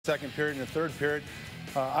Second period and the third period.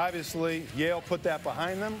 Obviously, Yale put that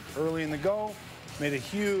behind them early in the go. Made a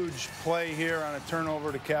huge play here on a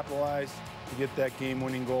turnover to capitalize to get that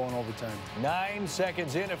game-winning goal in overtime. 9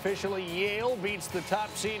 seconds in, officially, Yale beats the top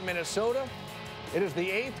seed Minnesota. It is the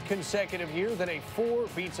 8th consecutive year that a 4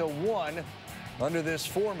 beats a 1 under this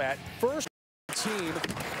format. First team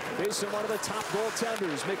facing one of the top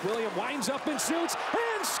goaltenders. McWilliam winds up and shoots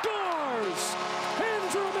and scores!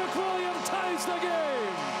 Andrew McWilliam ties the game.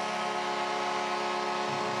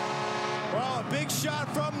 Well, a big shot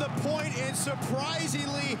from the point, and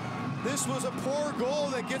surprisingly, this was a poor goal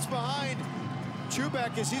that gets behind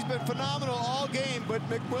Chubak, as he's been phenomenal all game, but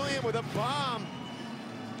McWilliam with a bomb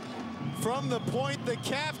from the point. The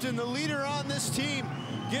captain, the leader on this team,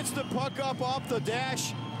 gets the puck up off the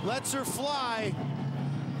dash, lets her fly.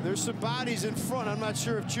 There's some bodies in front. I'm not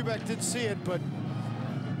sure if Chubak did see it, but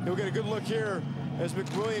he'll get a good look here as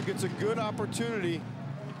McWilliam gets a good opportunity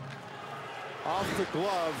off the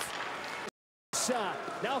glove. Shot,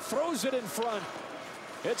 now throws it in front.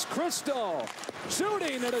 It's Crystal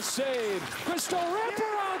shooting and a save. Crystal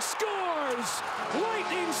wraparound scores.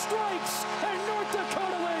 Lightning strikes and North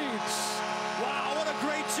Dakota leads. Wow, what a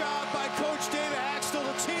great job by Coach David Axtell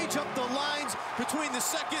to change up the lines between the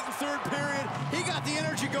second and third period. He got the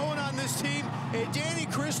energy going on this team, and Danny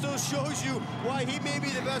Crystal shows you why he may be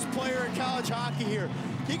the best player in college hockey here.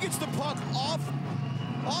 He gets the puck off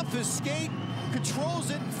his skate,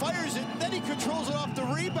 controls it, fires it, then he controls it off the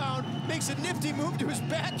rebound, makes a nifty move to his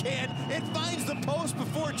backhand, and finds the post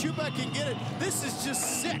before Chubak can get it. This is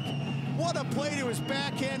just sick. What a play to his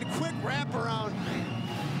backhand, quick wraparound.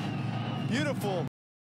 Beautiful.